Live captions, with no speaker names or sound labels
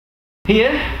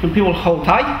Here, when people hold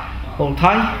tight,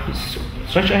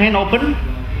 stretch your hand open,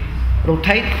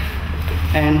 rotate,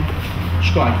 and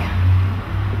strike.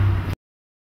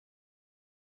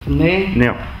 From there,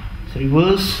 Now,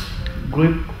 reverse,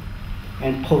 grip,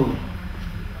 and pull.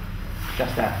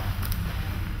 Just that.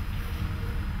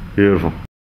 beautiful.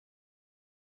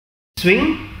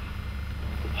 Swing,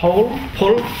 hold,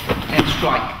 pull, and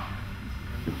strike.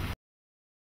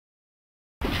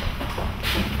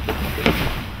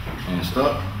 And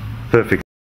stop. Perfect.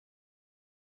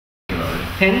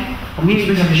 10. From here,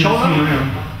 you have the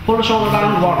shoulder. Pull the shoulder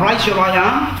down, raise your right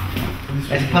arm.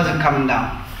 As the person coming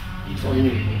down. So you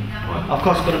need. Of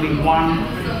course, it's going to be 1,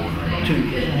 2.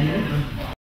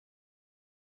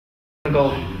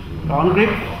 Go round grip,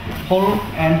 hold,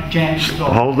 and jam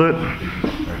strong. Hold it.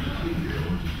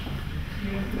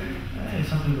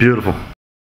 Beautiful.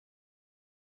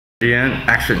 And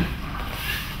action.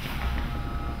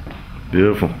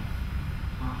 Beautiful.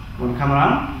 Want to come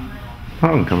around? I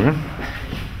can come around.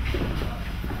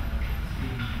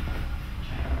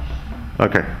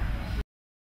 Okay.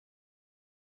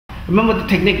 Remember the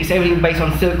technique is everything based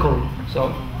on circle.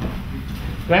 So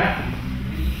grab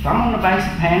thumb on the base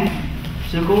hand,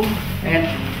 circle, and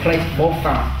place both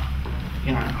thumb.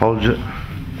 You know. Hold it.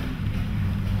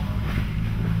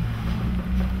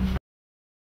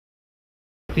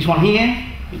 This one here,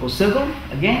 you go circle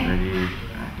again, Ready.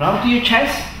 round to your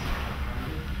chest.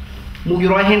 Move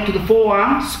your right hand to the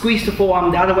forearm, squeeze the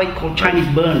forearm the other way, called Chinese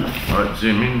burn. Alright,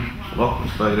 zoom in. Lock and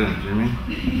stay in. Zoom in.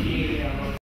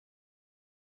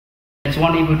 That's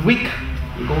one a bit weak.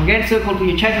 You go again, circle to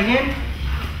your chest again.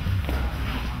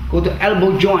 Go to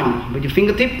elbow joint with your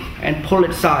fingertip and pull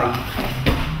it side.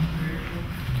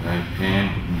 Okay, pan,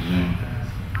 zoom.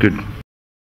 Good.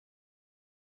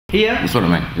 Here, That's what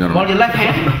I mean. You know what I while mean? your left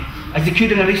hand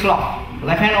executing a wrist lock.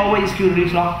 Left hand always execute a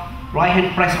wrist lock. Right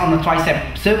hand press on the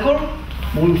tricep. Circle,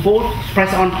 moving forward,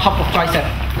 press on top of tricep,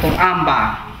 called arm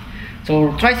bar.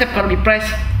 So tricep gotta be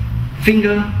pressed,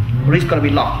 finger, wrist gotta be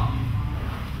locked.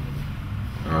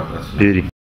 Alright, that's it. Beauty.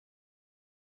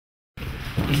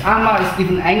 This arm bar is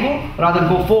different angle, rather than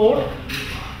go forward.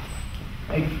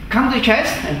 Come to the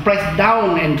chest and press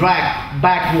down and drag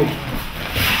backward.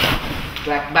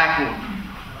 Drag backward.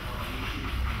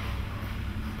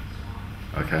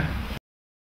 Okay.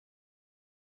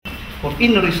 Or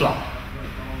in the wrist lock.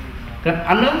 Grab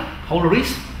under, hold the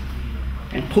wrist,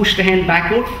 and push the hand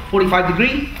backward, 45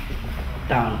 degree,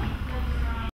 down.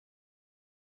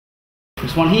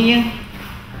 This one here,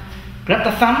 grab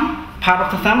the thumb, part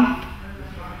of the thumb,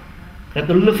 grab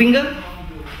the little finger,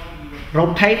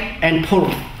 rotate and pull.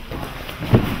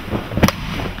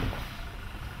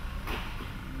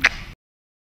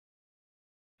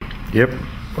 Yep.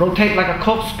 Rotate like a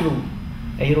corkscrew.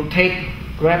 And you rotate,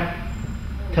 grab,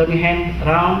 turn your hand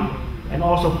around, and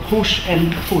also push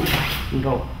and and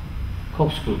go.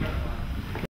 Corkscrew.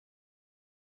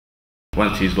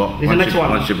 Once he's locked, This is the next one.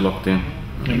 once you've locked in.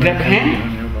 You grab the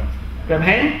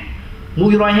hand,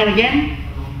 move your right hand again,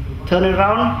 turn it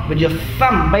around with your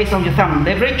thumb, based on your thumb,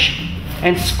 leverage,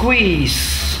 and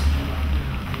squeeze.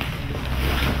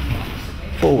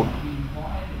 Forward.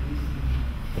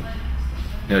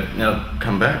 Now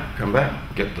come back,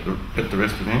 get the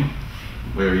rest of him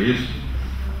where he is.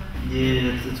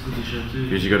 Yeah, that's good to show too.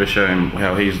 Because you got to show him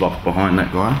how he's locked behind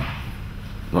that guy.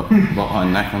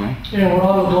 Behind Nak, I mean. Yeah, what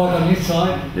I look like on this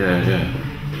side. Yeah, yeah.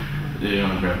 Yeah, you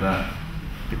want to grab that.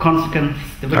 The consequence.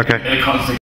 Okay. Yeah,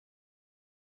 constant.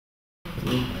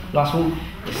 Last one.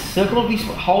 Circle this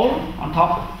hole on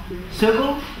top.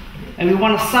 Circle. And we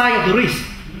want the side of the wrist.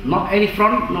 Not any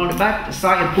front, not the back. The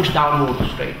side and push downward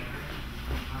straight.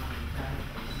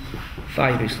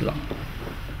 Thigh wrist lock.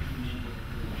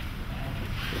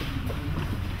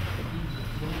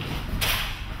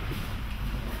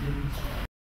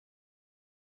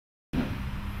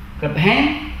 Grab the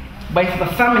hand, base of the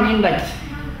thumb and index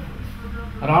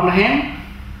around the hand,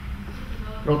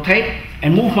 rotate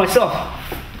and move myself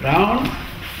round,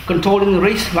 controlling the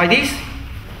wrist like this,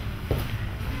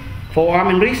 forearm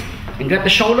and wrist, and grab the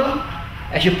shoulder.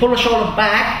 As you pull the shoulder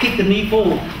back, kick the knee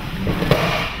forward.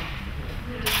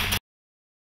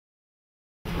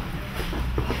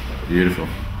 Beautiful.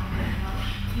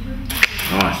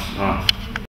 Nice, nice.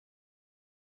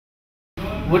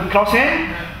 With cross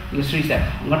hand, you 3 steps.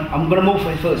 I'm gonna move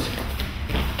it first.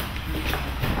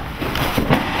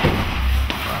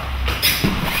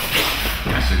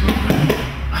 That's a good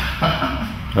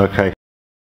one. Okay.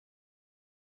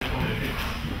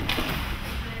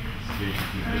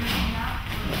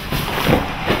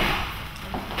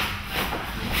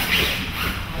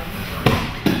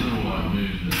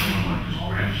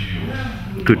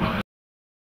 Good.